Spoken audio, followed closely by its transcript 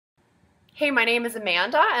Hey, my name is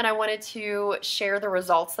Amanda, and I wanted to share the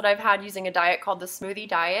results that I've had using a diet called the Smoothie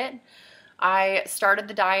Diet. I started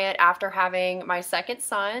the diet after having my second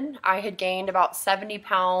son. I had gained about 70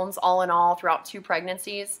 pounds all in all throughout 2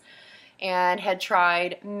 pregnancies and had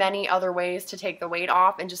tried many other ways to take the weight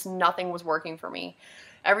off, and just nothing was working for me.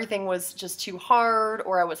 Everything was just too hard,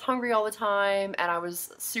 or I was hungry all the time, and I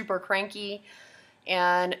was super cranky.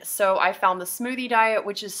 And so I found the smoothie diet,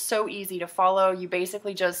 which is so easy to follow. You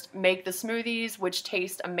basically just make the smoothies, which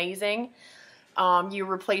taste amazing. You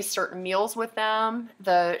replace certain meals with them.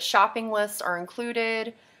 The shopping lists are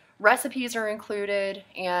included. Recipes are included.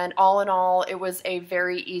 And all in all, it was a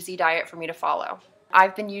very easy diet for me to follow.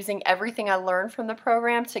 I've been using everything I learned from the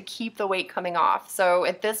program to keep the weight coming off. So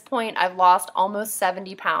at this point, I've lost almost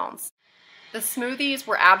 70 pounds. The smoothies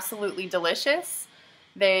were absolutely delicious.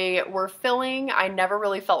 They were filling. I never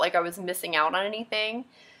really felt like I was missing out on anything.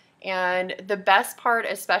 And the best part,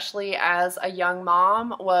 especially as a young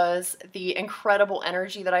mom, was the incredible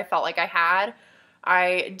energy that I felt like I had.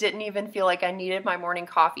 I didn't even feel like I needed my morning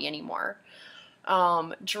coffee anymore.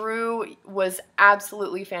 Drew was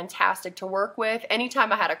absolutely fantastic to work with.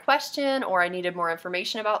 Anytime I had a question or I needed more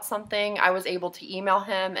information about something, I was able to email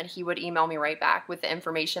him and he would email me right back with the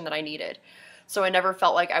information that I needed. So I never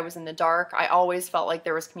felt like I was in the dark. I always felt like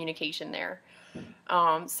there was communication there.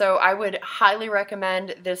 So I would highly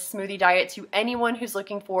recommend this smoothie diet to anyone who's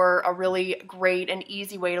looking for a really great and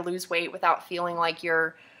easy way to lose weight without feeling like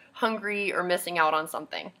you're hungry or missing out on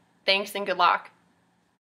something. Thanks and good luck.